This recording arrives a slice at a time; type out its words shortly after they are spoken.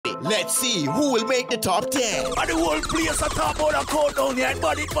Let's see who will make the top 10. And the whole place a top about a countdown yet,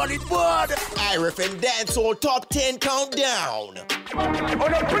 but it. IRIE Dancehall Top 10 Countdown. Oh,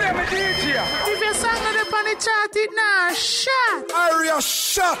 don't play me DJ. If your song on the panny chart, it now shot. IRIE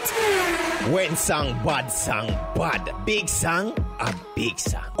shot. When song, bad. Big song, a big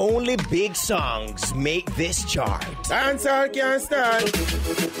song. Only big songs make this chart. Dancehall can't stand.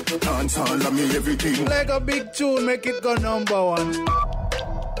 Dancehall love me everything. Like a big tune, make it go number one.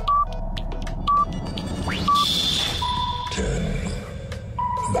 10,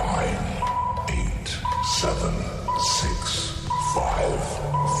 9, 8, 7, 6, 5,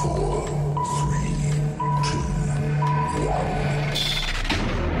 4, 3, 2, 1.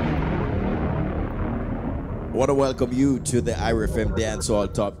 I want to welcome you to the IRIE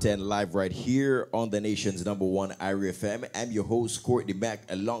Dancehall Top 10 live right here on the nation's #1 IRIE. I'm your host, Courtney Mack,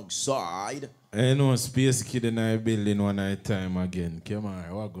 alongside... I know Space Kid and I building one night time again. Come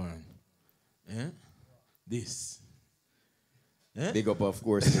on, what going? Eh? This. Eh? Big up, of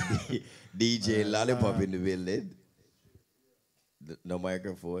course, the DJ Lollipop in the building. No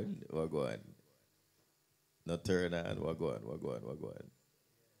microphone, what going? No turn on, what going?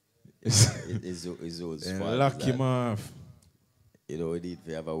 It's fun. Lock him off. You know, we need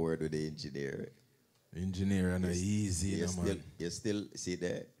to have a word with the engineer. Engineer and easy, man. You still see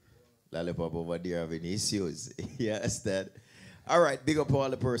that? Lollipop over there having issues. You understand? All right, big up all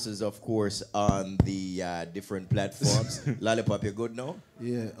the persons, of course, on the different platforms. Lollipop, you good now?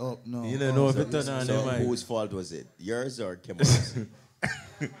 Yeah, up no. You don't know if it's on So the mic. whose fault was it? Yours or Kemar's?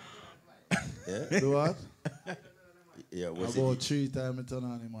 Yeah? Do what? Yeah, was About it? 3 times I turn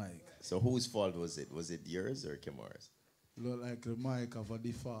on the mic. So whose fault was it? Was it yours or Kemar's? Look like the mic of a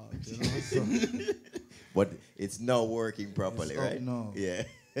default, you know? So, But it's not working properly, It's up right? now. Yeah.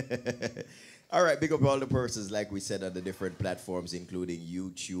 All right, big up all the persons, like we said, on the different platforms, including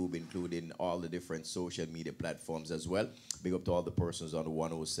YouTube, including all the different social media platforms as well. Big up to all the persons on the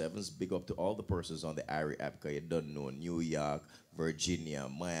 107s. Big up to all the persons on the IRIE app, because you don't know, New York, Virginia,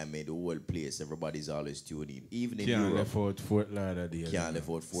 Miami, the whole place. Everybody's always tuning in. Even in Can't Europe. left out Fort Lauderdale. Can't left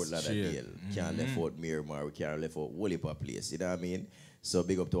out Fort Lauderdale. Can't left out Miramar. We can't left out Woolipa place. You know what I mean? So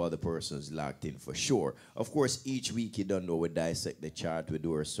big up to all the persons locked in for sure. Of course, each week, you don't know, we dissect the chart. We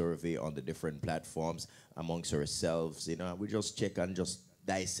do our survey on the different platforms amongst ourselves. You know, we just check and just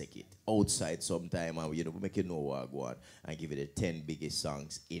dissect it outside sometime. And, you know, we make you know what I go on and give it the 10 biggest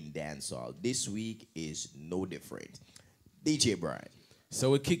songs in dancehall. This week is no different. DJ Brian.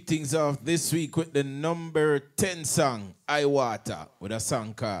 So we kick things off this week with the number 10 song, I Water, with a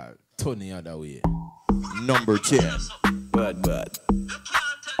song called Tony Other Way. Number 10. Bad.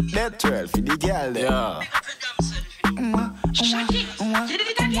 That 12 for the girl there. Yeah.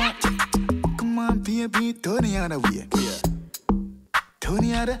 Come on, baby, Tony Other Way. Yeah.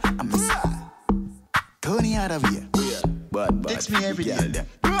 Tony Other, I'm sorry. Tony Other Way. Yeah. Bad. Text me every day.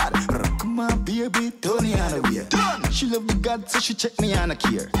 Come on, baby, Tony Other Way. She love the God, so she check me on a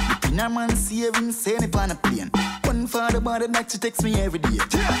care. In her man saving, saying it on a plane. One for the body, like she text me every day.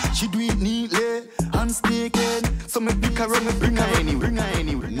 She do it neatly, unspeaking. So me pick her up, me bring her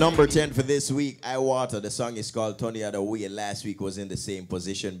anywhere. Number 10 for this week, I Water. The song is called Tony Other Way. Last week was in the same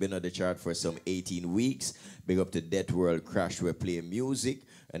position, been on the chart for some 18 weeks. Big up to Death World Crash, we're playing music.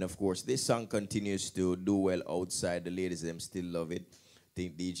 And of course, this song continues to do well outside. The ladies, them still love it.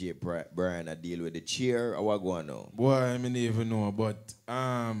 Think DJ Brian I deal with the cheer. Or what going on? Boy, I don't even know, but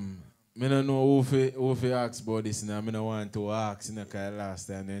I don't know who fi ask about this now. I don't want to ask, you know, because last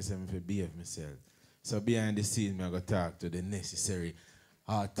time they said I behave myself. So behind the scenes, I go talk to the necessary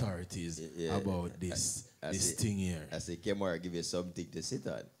authorities about this thing here. I say, Kemar, give you something to sit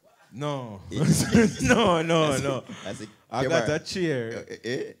on. No. no. I got a chair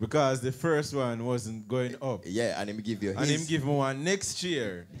because the first one wasn't going up. Yeah, and him give you his. And him give me one next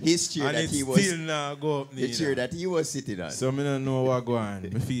chair. His chair and that he was. still not go up. The chair that he was sitting on. So I don't know what going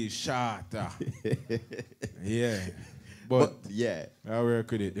on. I feel short. Yeah. But yeah. I work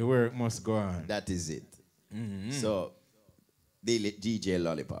with it. The work must go on. That is it. So, DJ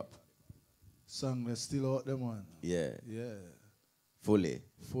Lollipop. song that's still out there, man. Yeah. Yeah. Fully.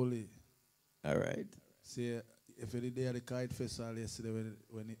 All right. See, if it day at the Kite Festival yesterday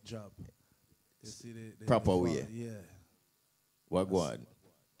when it dropped, you see the proper way. Yeah. What go on?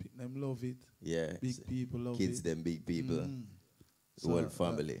 Them love it. Yeah. Big people love Kids, it. them big people. The So, whole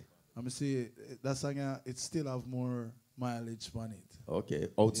family. I'm see that song. It still have more mileage on it. Okay.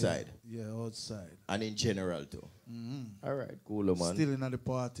 Outside. Yeah, outside. And in general too. All right. Cool, man. Still in the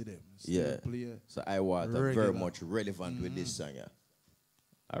party them. Still play So I was very regular. much relevant with this song. Yeah.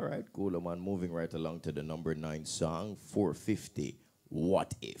 All right. Cool, man. Moving right along to the number 9 song, 450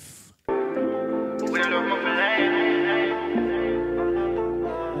 What If. They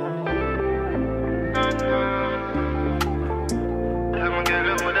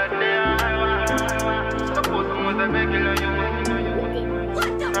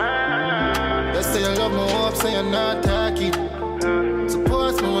say you love me up, say you're not talking.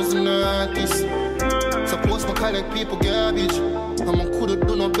 Suppose me wasn't an artist. Suppose me collect people garbage. And me coulda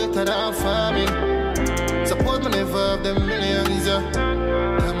do no better than farming. Suppose me never have them millions, yeah.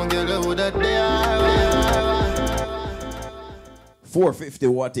 Tell me girl who that they are. 450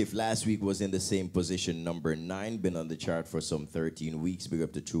 What If last week was in the same position, number 9. Been on the chart for some 13 weeks. Big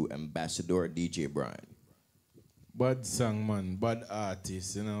up to true ambassador, DJ Brian. Bad song, man. Bad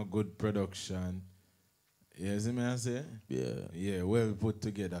artist, you know, good production. You see me I say? Yeah. Yeah, well put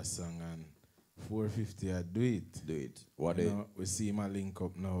together song and 450 I do it. Do it. What You it? know, we see my link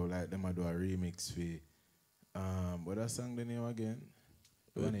up now, like them I do a remix for what that song the name again?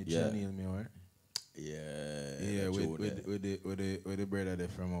 The one Yeah. Chanel me or? Yeah. with the brother there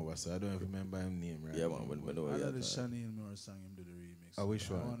from over, so I don't even remember his name right. Yeah, man. We know I yeah, know the Chanel Moore song him do the remix. Which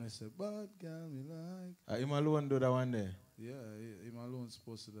one? I want to say, bad girl me like. Him alone do that one there? Yeah, him alone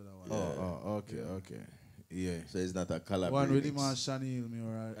supposed to do that one. Oh, okay. Yeah. So it's not a collab One with remix. him and Chanel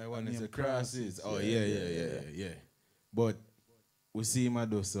Moore. I want to say Crosses. Oh, yeah. But we see him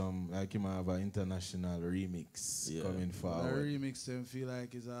do some, like him have an international remix coming The forward. remix him feel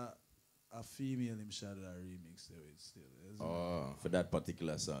like is a female him shot that remix there with still. Isn't it? For that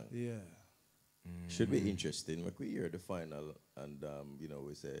particular song. Yeah. Should be interesting. When we hear the final and, you know,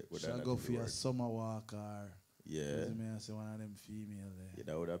 we say... would that Shall not go be for a work? summer walk or... Yeah. Isn't me, I say one of them female there. Yeah,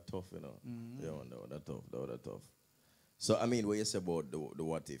 that would have tough, you know. Yeah, man, that would have tough. So, I mean, what you say about the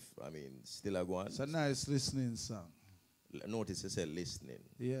What If? I mean, still a go on? It's a nice listening song. Notice you said listening.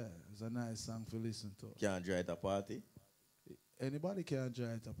 Yeah, it's a nice song to listen to. Can't join at a party? Anybody can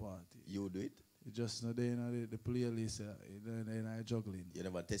join at a party. You do it? You just know they know the playlist, they're not juggling. You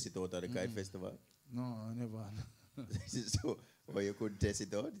never test it out at the Kite Festival? No, I never. So, but you could test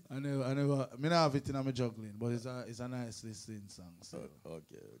it out? I never not have it in my juggling, but it's a nice listening song. So.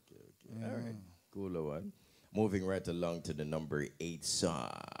 Okay. All right. Cool one. Moving right along to the number 8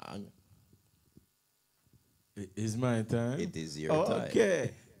 song. It's my time? It is your time.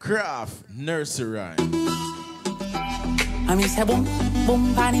 Okay. Craft Nursery Rhyme. I miss a boom,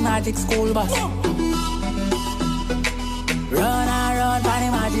 boom, panny magic school bus. Run and run, panny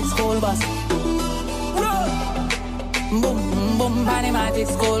magic school bus. Run! Boom, boom, panny magic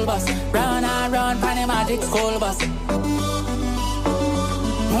school bus. Run and run, panny magic school bus.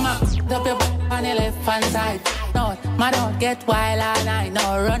 Mama, up your on the left hand side. No, my dog get wild all night.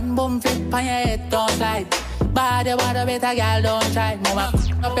 No, run, boom, flip on your head, don't slide. Body, water, better girl, don't try. Mama,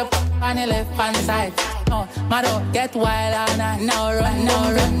 up your on the left hand side. No, my dog get wild all night. No, run.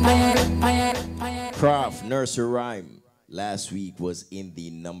 Craft Nursery Rhyme last week was in the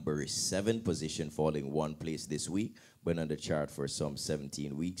number 7 position, falling 1 place this week. Been on the chart for some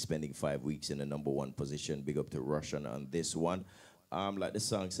 17 weeks, spending 5 weeks in the number 1 position. Big up to Russian on this one. Like the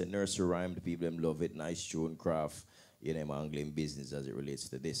song said, Nursery Rhyme, the people them love it. Nice tune, Craft. You know, angling business as it relates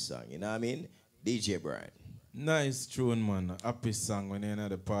to this song. You know what I mean? DJ Brian. Nice tune, man. Happy song when you're at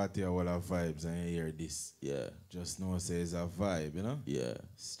the party or all our vibes and you hear this. Yeah. Just know say it's a vibe, you know? Yeah.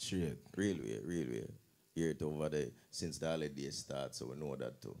 Straight. Real way. Hear it over there since the holiday starts, so we know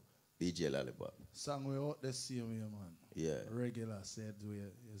that too. DJ Lollipop. Song we out the same way, man. Yeah. Regular said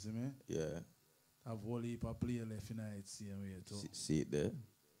way, you see me? Yeah. Have whole heap of play left in it same way too. See it there?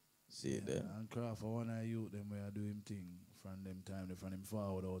 See it there? And Craft for one of you, them where I do him thing from them time, from him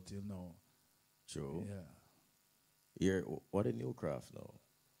forward out till now. True. Yeah. Here, what a new Craft now?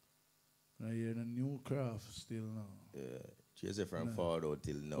 I hear the new Craft still now. Yeah. Chase it from forward out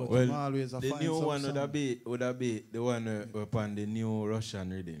till now. But Well, him always a the find new some one song. would have be the one upon the new Russian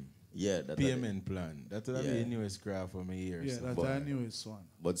rhythm. Yeah, that Payment plan. That would be Yeah. the newest craft for me here. Yeah, so. that's the newest one.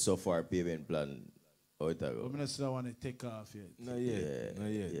 But so far, payment plan, how it go? But I still want to take off yet. Not yet. Yeah, Not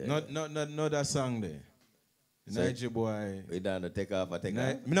yet. yeah. Not that song there. So- Niger boy. We done to take off, I take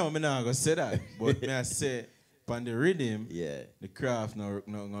off? No, I'm not gonna say that. But may I say, upon the rhythm, Yeah, the craft not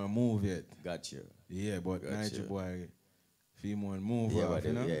gonna move yet. got you. Yeah, but Gotcha. Niger boy, female move Yeah, off, but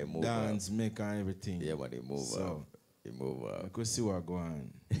you know? yeah, move Dance, make and everything. Yeah, but they move So, up. They move I up. could see what go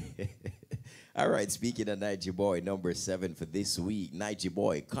on. All right, speaking of Niger Boy, number 7 for this week, Niger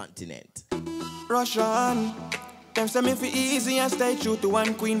Boy, Continent. Russian. Them say me fi easy and stay true to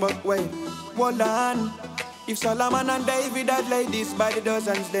one queen, but wait, hold on. If Solomon and David had laid this by the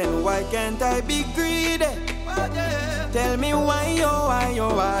dozens, then why can't I be greedy? Tell me why, oh why,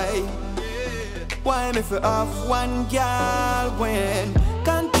 oh why? Why me for off one girl when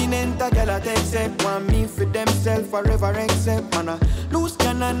continental girl I accept? Want me for themself forever except. Man, I lose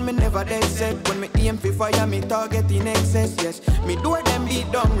cannon, me never accept. When me aim for fire, me target in excess. Yes, me do them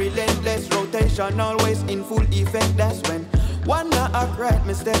beat down relentless. Rotation always in full effect. That's when one not act right,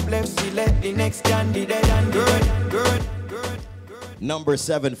 me step left, select the next candidate and good. Number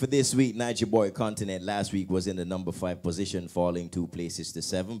 7 for this week, Niger Boy Continent. Last week was in the number 5 position, falling 2 places to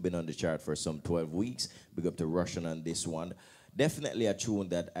 7. Been on the chart for some 12 weeks. Big up to Russian on this one. Definitely a tune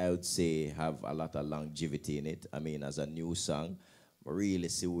that I would say have a lot of longevity in it. I mean, as a new song, but really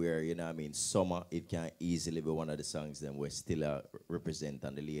see where, you know what I mean, summer, it can easily be one of the songs them where still represent,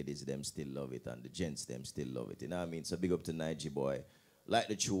 and the ladies, them still love it, and the gents, them still love it. You know what I mean? So big up to Niger Boy. Like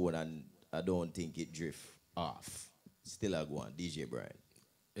the tune, and I don't think it drift off. Still a go on, DJ Brian.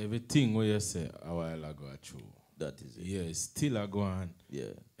 Everything what you say a while ago true. That is it. Yeah, it's still a go on.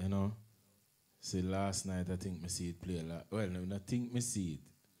 Yeah. You know? See, last night I think me see it play well, no, I think me see it.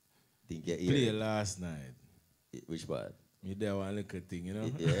 Think you play hear it? last night. Which part? Me there one little thing, you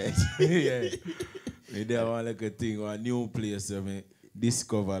know? Yeah. Yeah. Me there one little thing, one new place that me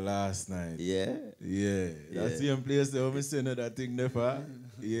discover last night. Yeah? Yeah. That same place that me say another thing never.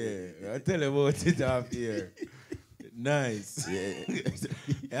 Yeah. I tell you about it after here. Nice. Yeah. You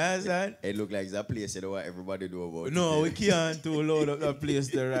understand? It look like it's a place you know what everybody know about. No, we can't to load up that place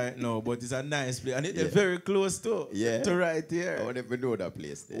there right now, but it's a nice place. And it's very close to right here. I would never know that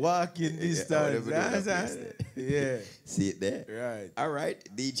place there. Walking distance. I would never know that place there. Yeah. See it there? Right. All right.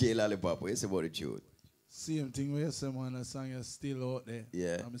 DJ Lollipop, what you say about the tune? Same thing where you say, man, the song is still out there.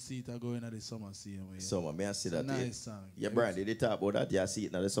 Yeah. I'm see it going at the summer, same way. Summer, may I see that? Nice song. Yeah, Brian, did they talk about that? Yeah, see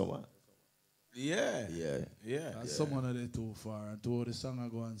it in the summer? Yeah. Yeah. Yeah. And someone are there too far. And to the song I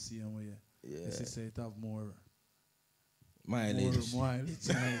go and see him way. Yeah. You see, say it have more mileage. More mileage.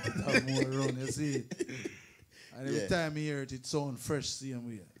 It have more run, you see it. And every time you hear it, it sound fresh, see him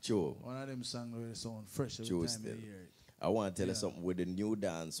way. True. One of them songs where it sound fresh every True time still. you hear it. I want to tell you something with the new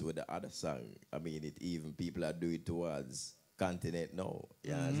dance, with the other song. I mean, it even people are doing towards continent now.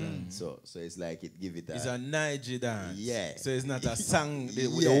 Yeah, so it's like it give it a... It's a Niger dance. Yeah. So it's not a song,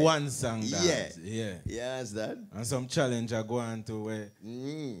 the one song dance. Yeah. Yeah, that's that. And some challenge I go on to where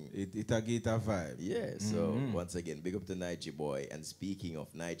it a get a vibe. Yeah, so once again, big up to Niger Boy. And speaking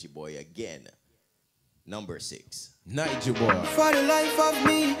of Niger Boy again, number 6. Niger Boy. For the life of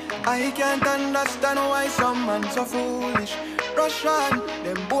me, I can't understand why some man so foolish. Rush on,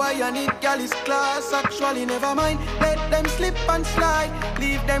 them boy and it gal is class. Actually, never mind, let them slip and slide.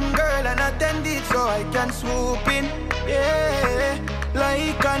 Leave them girl and attend it so I can swoop in. Yeah,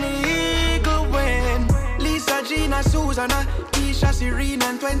 like an eagle when Lisa, Gina, Susanna, Keisha, Serena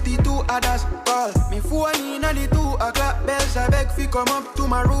and 22 others call me phone in at the 2 o'clock bells. I beg fi come up to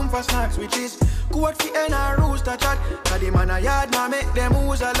my room for snacks, which is quote fi and a rooster chat. Cause the man a yard now make them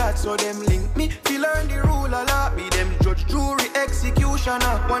use a lot. So them link me fi learn the rule a lot. Be them judge, jury,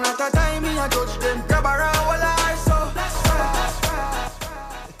 executioner. One at a time me a judge them. Grab around while I so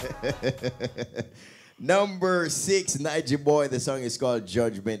Number 6, Niger Boy. The song is called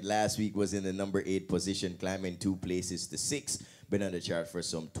Judgment. Last week was in the number 8 position, climbing 2 places to 6. Been on the chart for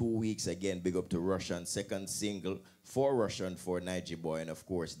some 2 weeks. Again, big up to Russian. Second single for Russian for Niger Boy. And of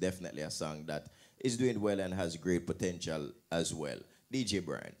course, definitely a song that is doing well and has great potential as well. DJ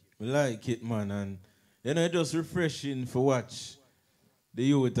Brian. I like it, man. And you know, it's just refreshing for watch the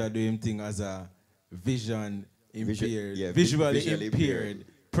youth are doing thing as a visually impaired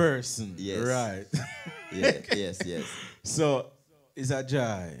person. Yes. Right. yes. So it's a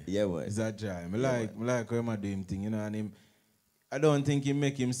joy. Yeah, boy. It's a joy. I like how he do him thing, you know, and him, I don't think he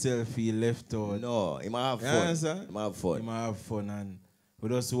make himself feel left out. No, he might have fun. He might have fun. He might have fun, and we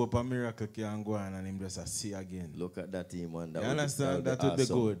just hope a miracle can go on and him just see again. Look at that team, man. You understand? That would be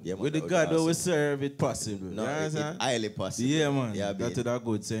awesome. good. Yeah, man, with the that God awesome. that we serve, it possible. No, you understand? it's highly possible. Yeah, man. Yeah, that would be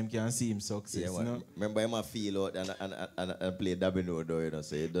good, so him can see him success. Yeah, you man. know? Remember, him a feel out and play domino, though, you know,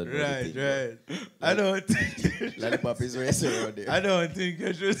 so you don't know Right, the thing, right. I don't think... Lollipop is racing around there. I don't think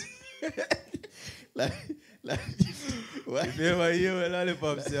you should... like, what? If you ever hear a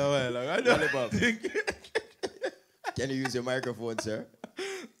Lollipop say a while, like, I don't think... Can you use your microphone, sir?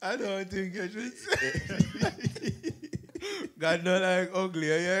 I don't think you should say. God don't like ugly,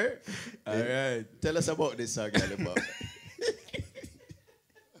 you hear? All right. Tell us about this song, Lollipop.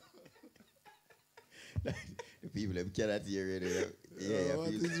 The people them cannot hear it. Yeah, what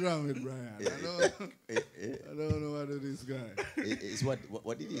is wrong with Brian? I don't know what it is, guy. It's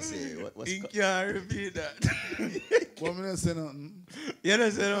what did he say? He can't repeat that. Want me to say nothing? You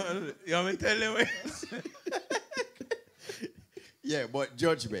don't say nothing. You want me to tell you what? Yeah, but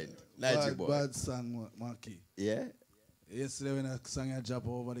Judgment. Niger boy. Bad song, Maki. Yeah? Yesterday when I sang a job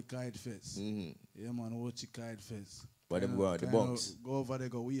over the Kite Fest. Yeah, man, watch the Kite Fest. But them go on the box. Go over there,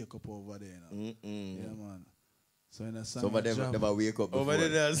 go wake up over there. You know? Yeah, man. So when I sang So over there, never wake up before. Over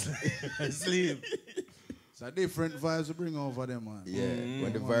there, sleep. It's a different vibes to bring over there, man. Yeah,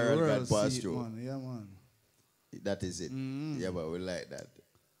 when the viral got passed through. Man. Yeah, man. That is it. Yeah, but we like that.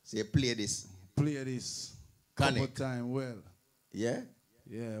 So you play this. Play this. Couple time well. Yeah?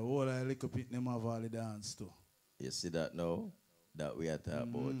 Yeah, all I lick up in them have all the dance too. You see that now? That we are talking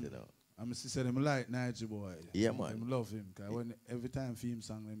about, you know. I'm say them like Niger boy. Yeah, man. Them love him. Cause when every time film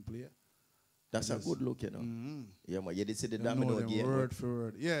song them play. That's a good look, you know. Yeah, man. You did see the domino game. Word for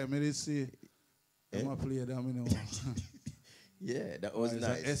word. Yeah, me did see. I'm a play domino. Yeah, that was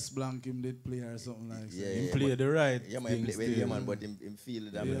nice. S blank him did play or something like that. Yeah, he played the right. Yeah, man, yeah, man, but him feel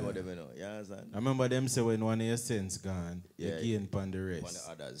the domino, whatever, you know. You understand? I remember them say when one of your sense gone, you gain upon the rest.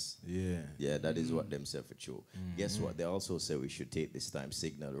 On the others. Yeah. Yeah, that is what them say for true. Guess what? They also say we should take this time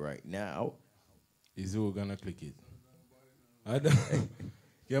signal right now. Is who gonna click it? I don't.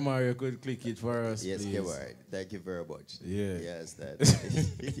 Yeah, Mario could click it for us, yes, please. Yes, thank you very much. Yeah. Yes, that.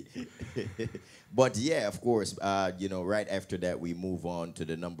 But yeah, of course, you know, right after that, we move on to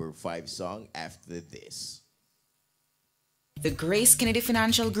the number 5 song after this. The Grace Kennedy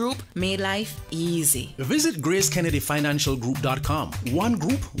Financial Group made life easy. Visit GraceKennedyFinancialGroup.com. One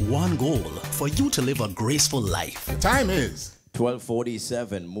group, one goal for you to live a graceful life. The time is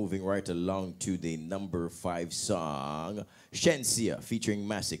 12:47, moving right along to the number 5 song, Shensia featuring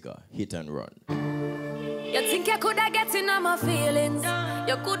Massacre, Hit and Run. You think you coulda get in on my feelings?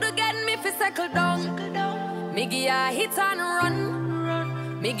 You coulda get me fi settle down. Me give ya hit and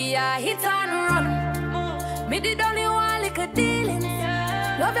run. Me give ya hit and run. Me did only one little dealings.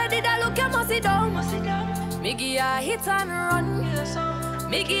 Love you did I look you must sit down. Me give ya hit and run.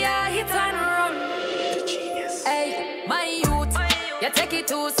 Me give ya hit and run. Hey, my youth, you take it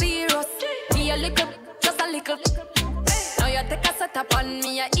too serious. Give a little, just a little. Now you take a set up on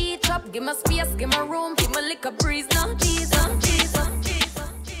me, you eat up. Give me space, give me room, give me lick a breeze now. Jesus.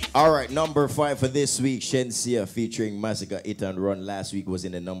 All right, number 5 for this week, Shensia featuring Massacre, Hit and Run. Last week was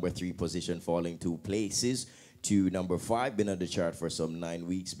in the number 3 position, falling 2 places to number 5. Been on the chart for some 9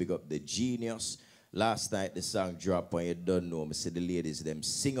 weeks. Big up the genius. Last night the song dropped, and you don't know. I see the ladies them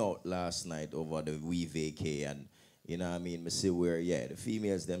sing out last night over the We Vacay, and you know what I mean. I see where the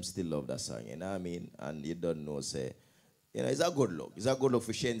females them still love that song. You know what I mean, and you don't know say. You know, it's a good look. It's a good look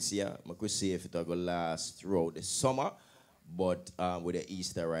for Shensia. I could see if it will last throughout the summer, but with the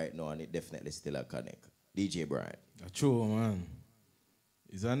Easter right now, and it definitely still a connect. DJ Brian. True, man.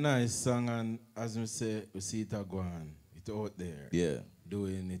 It's a nice song, and as we say, we see it go on. It's out there. Yeah.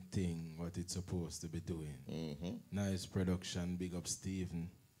 Doing the thing what it's supposed to be doing. Nice production. Big up Stephen.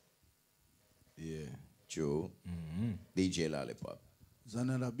 Yeah. True. DJ Lollipop. It's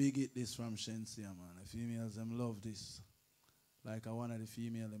another big hit this from Shensia, man. The females them love this. Like I wanted the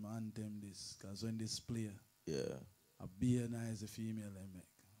female them anthem this. Because when this play, a beer nice the female they make.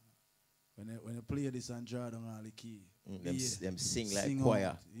 When they play this and draw down all the key. Them sing like choir.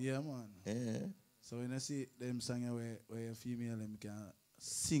 Out. Yeah, man. Yeah. So when I see them song where a female them can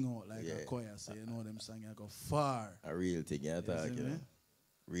sing out like a choir, so you know them song go far. A real thing you talk, you know.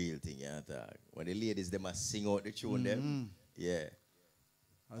 Real thing you talk. When the ladies them a sing out the tune them. Yeah.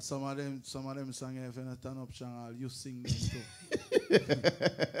 And some of them songs, if you turn up channel, you sing them too.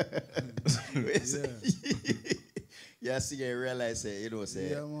 Yeah, sing and realize, you know, say,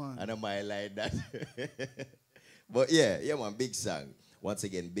 yeah, man. I don't mind like that. But yeah, man, big song. Once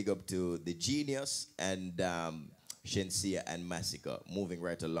again, big up to the genius and Shensia and Massacre. Moving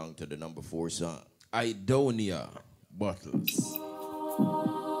right along to the number 4 song, Idonia Bottles.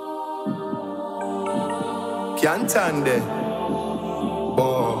 Cantande.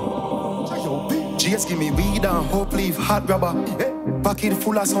 GS give me weed and hope leave hot rubber. Pocket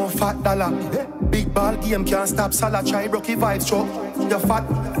full of some fat dollar. Big ball game can't stop Salah. Try Rocky vibes show. You fat.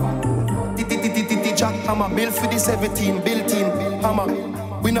 Jack hammer. Bill for the 17 built-in hammer.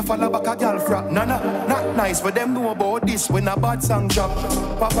 We no follow back a girl frap. Nah, not nice. But them know about this when a bad song drop.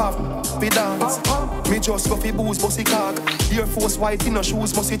 Pop off, we dance. Me just go fi booze, bossy cock. Air Force white in no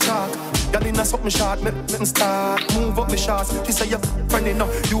shoes, bossy talk. Girl in a something short, me start. Move up me shots. She say you friend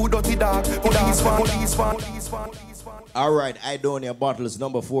enough, you dirty dog. Police one. All right, Idonia Bottles,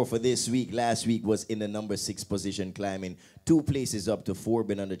 number 4 for this week. Last week was in the number 6 position, climbing 2 places up to 4.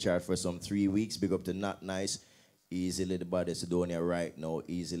 Been on the chart for some 3 weeks. Big up to Not Nice. Easily the baddest Idonia right now.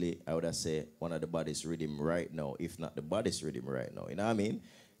 Easily, I would have said one of the baddest rhythm right now, if not the baddest rhythm right now. You know what I mean?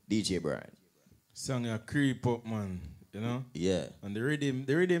 DJ Brian. Song a creep up, man. You know? Yeah. And the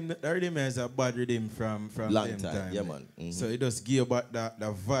rhythm is a bad rhythm from long them time. Yeah, man. So it just give about that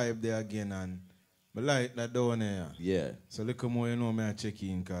vibe there again, and I like that down there. Yeah. So look more, you know, me I check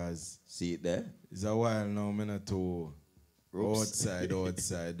in, cause see it there. It's a while now, me not to outside,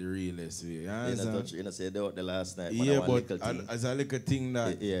 the realest way. You know, say the last night. Yeah, but as a little thing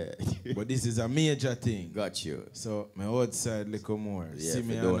that. Yeah. But this is a major thing. Got you. So my outside little more. Yeah, see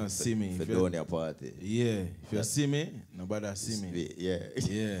me and not see me. If you don't your party. Yeah. If you see me, nobody see me. Yeah.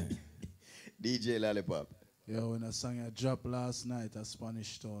 Yeah. DJ Lollipop. Yeah, when a song I dropped last night at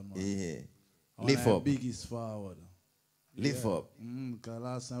Spanish Town, man. Yeah. Lift up. Biggest forward. Lift up. Because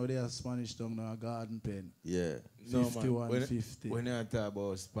last night we had Spanish Town on a garden pen. Yeah. 51-50. When I talk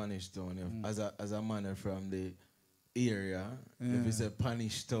about Spanish Town, as a man from the area, if you say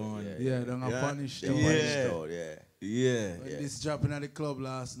Spanish Town. Yeah, then a Spanish Town. Yeah. When this dropping at the club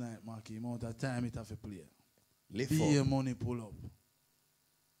last night, Marky, amount of time it have to play. Lift up. Money pull up.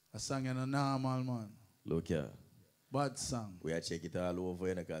 A song in a normal, man. Look here. Bad song. We are check it all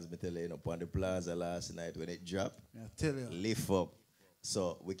over because I tell you, upon the plaza last night when it dropped. I tell you. Lift up.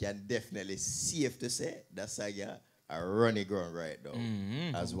 So we can definitely safe to say that song a running ground right now.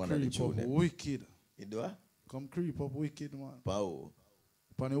 As one of the children. Wicked. You do what? Come creep up wicked, man. Pow.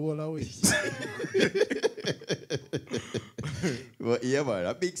 Upon the wall away. But yeah, man,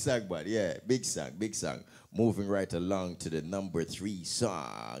 a big song, man. Yeah, big song. Moving right along to the number 3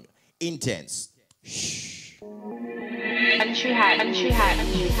 song. Intense. Shh. Country hat.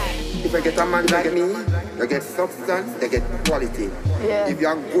 If I get a man like me, you get substance, they get quality. Yeah. If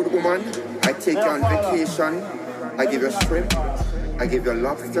you're a good woman, I take you on vacation. I give you shrimp, I give you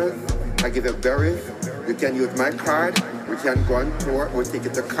lobsters, I give you berries. You can use my card, we can go on tour, we'll take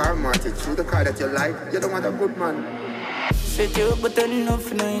you to car market, through the car that you like. You don't want a good man. Set you up but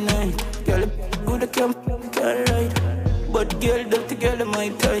enough 99. Girl, good I can't ride. But girl, dirty girl, my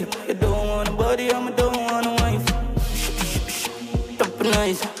type. You don't want a body, I don't want a wife. Top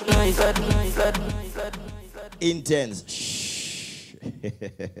nice. Intense. Shh.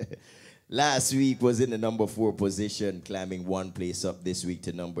 Last week was in the number 4 position, climbing 1 place up this week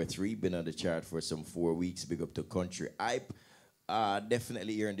to number 3. Been on the chart for some 4 weeks. Big up to Country Hype.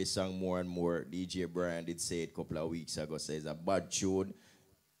 Definitely hearing this song more and more. DJ Brian did say it a couple of weeks ago. Say it's a bad tune.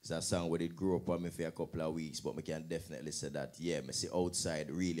 It's a song where it grew up on me for a couple of weeks, but we can definitely say that, yeah, me see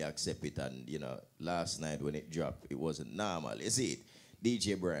outside really accept it, and, you know, last night when it dropped, it wasn't normal. You see it?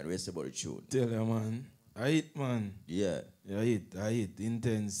 DJ Brian, what's about the tune? Tell you, man. I hit, man. Yeah. I hit.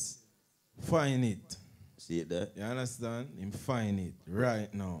 Intense. Find it. See it there? You understand? Him find it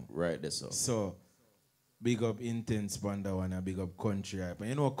right now. Right there, So, big up Intense Panda one and big up Country Hype. And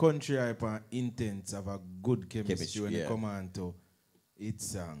you know, Country Hype and Intense have a good chemistry when they come on to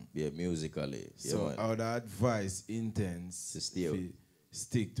its song. Yeah, musically. So yeah, I would advise Intense to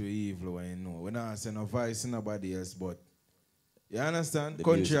stick to evil when you know. We're not saying advice nobody else, but you understand? The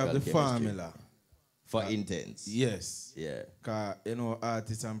Country have the chemistry. formula. For Intense. Yes. Yeah. Because, you know,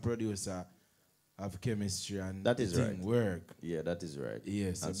 artists and producer have chemistry and that is the right. thing work. Yeah, that is right.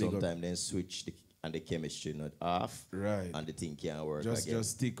 Yes. And sometimes then switch and the chemistry not off. Right. And the thing can't work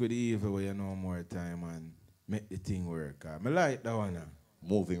Just stick with the evil where you know more time and make the thing work. I like that one.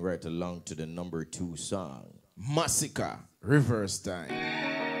 Moving right along to the number 2 song. Massacre. Reverse Time.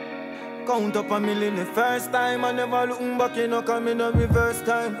 Count up a million the first time. I never looking back, you know, come in a reverse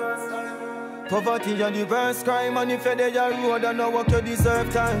time. Poverty and the worst crime. And if you're there, you road and no work, you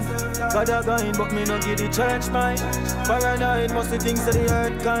deserve time. God a grind, but me no give the church mine. Paranoid, must the things to the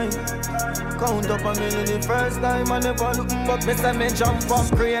earth kind. Count up a million the first time. I never looking back, me say me jump up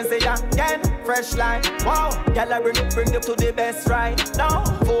crazy again. Fresh light, wow. Y'all bring up to the best right now.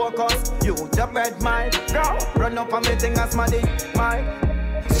 Focus, you the red mile. Go, run up on me thing as my dick, mine.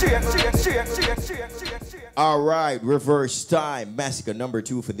 All right, Reverse Time. Massacre number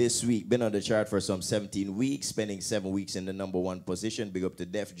 2 for this week. Been on the chart for some 17 weeks, spending 7 weeks in the number 1 position. Big up to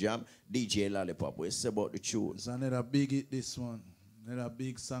Def Jam. DJ Lollipop. What's about the tune? It's another big hit, this one. Another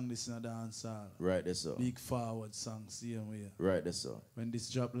big song, this in a dancehall. Right, that's so. Big forward song, same way. Right, that's so. When this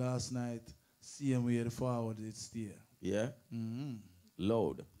dropped last night, same way the forward, it's there. Yeah? Mm-hmm.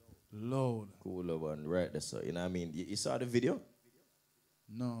 Loud. Cool one. Right, that's so. You know what I mean? You saw the video?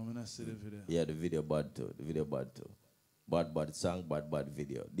 No, I'm not see the video. Yeah, the video bad too. Bad song, bad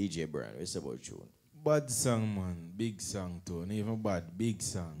video. DJ Brian, what's about tune? Bad song, man. Big song too. Not even bad. Big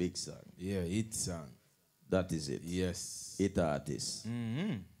song. Yeah, hit song. That is it. Yes. Hit artist.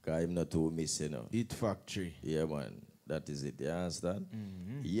 Mm-hmm. Because I'm not too missing. Hit factory. Yeah, man. That is it, you understand?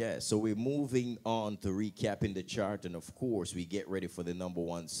 Yeah, so we're moving on to recapping the chart, and of course, we get ready for the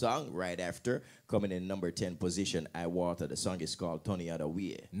 #1 song right after. Coming in number 10 position, I Water. The song is called Tony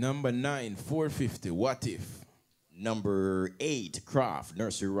Adawie. Number 9, 450, What If? Number 8, Craft,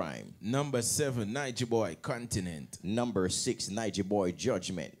 Nursery Rhyme. Number 7, Niger Boy, Continent. Number 6, Niger Boy,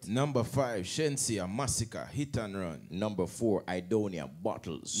 Judgment. Number 5, Shensia, Massacre, Hit and Run. Number 4, Idonia,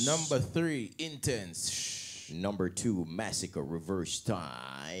 Bottles. Number 3, Intense, Shh. Number 2, Massacre, Reverse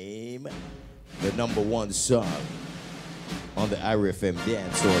Time. The #1 song on the IRIE FM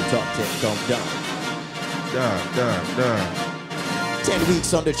Dancehall Top 10 Countdown. 10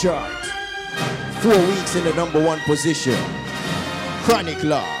 weeks on the chart. 4 weeks in the #1 position. Chronic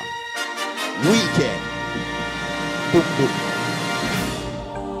Law. Weekend. Boom, boom.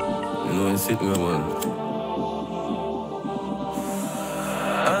 You know, it's it, man.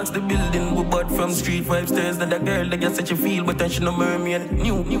 Ask the building, we bought from street 5 stairs. That a girl that gets such a feel, but then she no mermaid.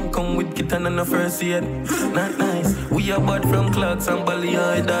 New come with kitten and a first aid. Not nice. We are bought from Clarks and Bali,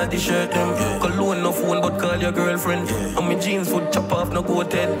 I daddy shirt them. Cologne no phone, but call your girlfriend. And my jeans would chop off, no go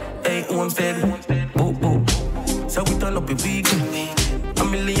head. Hey, homestead. Boop, boop. So we turn up a weekend. $1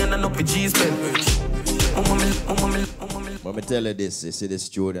 million and up a G spend. Let me tell you this, you see this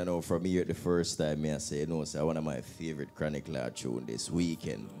tune, I know from here the first time, I say, you know, it's one of my favorite Chronic Law tune this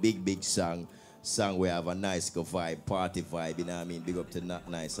weekend. Big song where I have a nice vibe, party vibe, you know what I mean? Big up to Not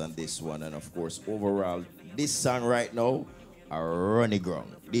Nice on this one, and of course, overall, this song right now, a running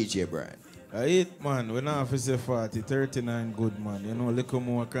ground, DJ Brian. It, man, when I say 40, 39 good, man. You know, little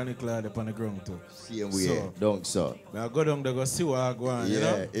more Chronic Law up on the ground, too. Same way, don't so. I go down there, go see what I go on, you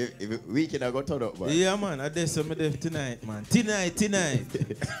know? If weekend I go turn up, man. Yeah, man, I did some of them tonight, man. Tonight.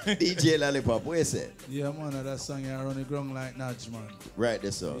 DJ Lollipop, what you say? Yeah, man, that song you run the ground like Nudge, man. Right,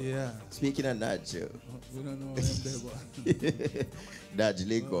 that's all. Yeah. Speaking of Nudge, we don't know him there, but... Nudge,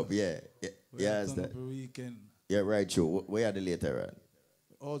 link up, yeah. Yeah, that's that. Weekend. Yeah, right, true. Where are the later on?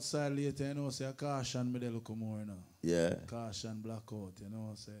 Outside later, you know, say a caution me they look more, you know. Yeah. Caution blackout, you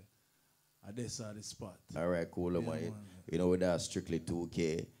know, say. I this are the spot. All right, cool, yeah, man. You know, with that strictly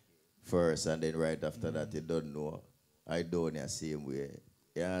 2K first, and then right after that, you don't know. I don't the same way.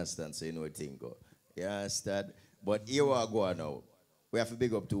 You understand? So you know what thing go. You understand? But here we go now. We have to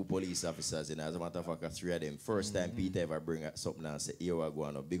big up 2 police officers, you know. As a matter of fact, 3 of them. First time Peter ever bring something and say, here we go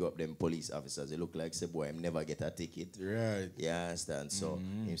now. Big up them police officers. They look like, say, boy, him never get a ticket. Right. You understand? So,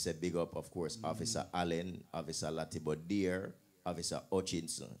 he said, big up, of course, Officer Allen, Officer Latibo Deer, Officer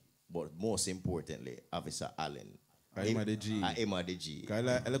Hutchinson. But most importantly, Officer Allen. Emma the G. Emma the G. I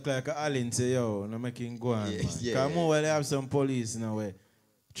look like Allen say, yo, no make him go on, man. Because more they have some police now where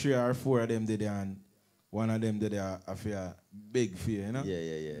 3 or 4 of them did and one of them did a fear, big fear, you know?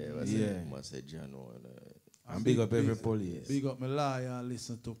 Yeah. Must say John. And big up every police. Big up my liar and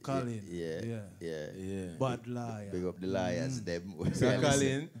listen to Colin. Yeah. Bad liar. Big up the liars. Them. So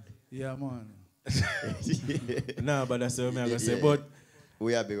Colin? Yeah, man. Nah, but that's what I'm going to say. But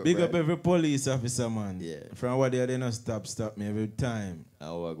we are big up every police officer, man. Yeah. From what they don't stop me every time.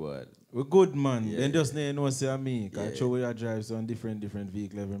 Oh, God. We're good, man. Yeah. Then just know say me. Because we drive on different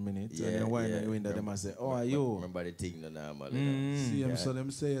vehicle every minute. And then why not you in that them and say, oh, are you? Remember the thing no normal. See them, so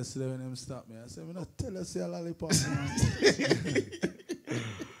them say yesterday when them stop me. I say, we not tell us a lollipop, man.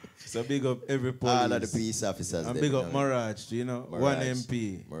 So big up every police. All of the police officers. And big up Mirage, you know. Mirage. 1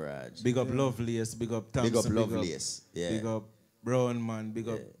 MP. Mirage. Big up Lovelace. Big up Thompson. Big up Lovelace. Big up Brown, man. Big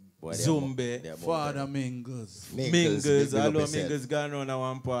up Zumbe. Father Mingles. Mingles. I know Mingles gone on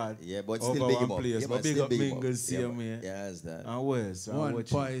one part. Yeah, but still big him up. Place. But big up Mingles, same way. Yeah, that's that. And West. One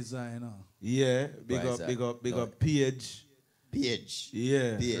Paiza, you know. Yeah, big up Page.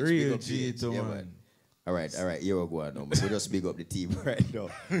 Yeah, real G to man. All right, here we go now. We just big up the team right now.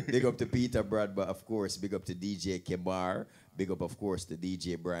 Big up to Peter Brad, but of course, big up to DJ Kemar. Big up, of course, to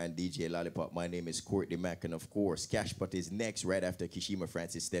DJ Brian, DJ Lollipop. My name is Courtney Mack, and of course, Cashpot is next right after Kishima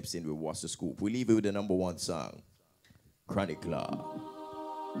Francis steps in with What's the Scoop. We leave you with the #1 song, Chronic Law.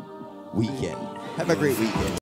 Weekend. Have a great weekend.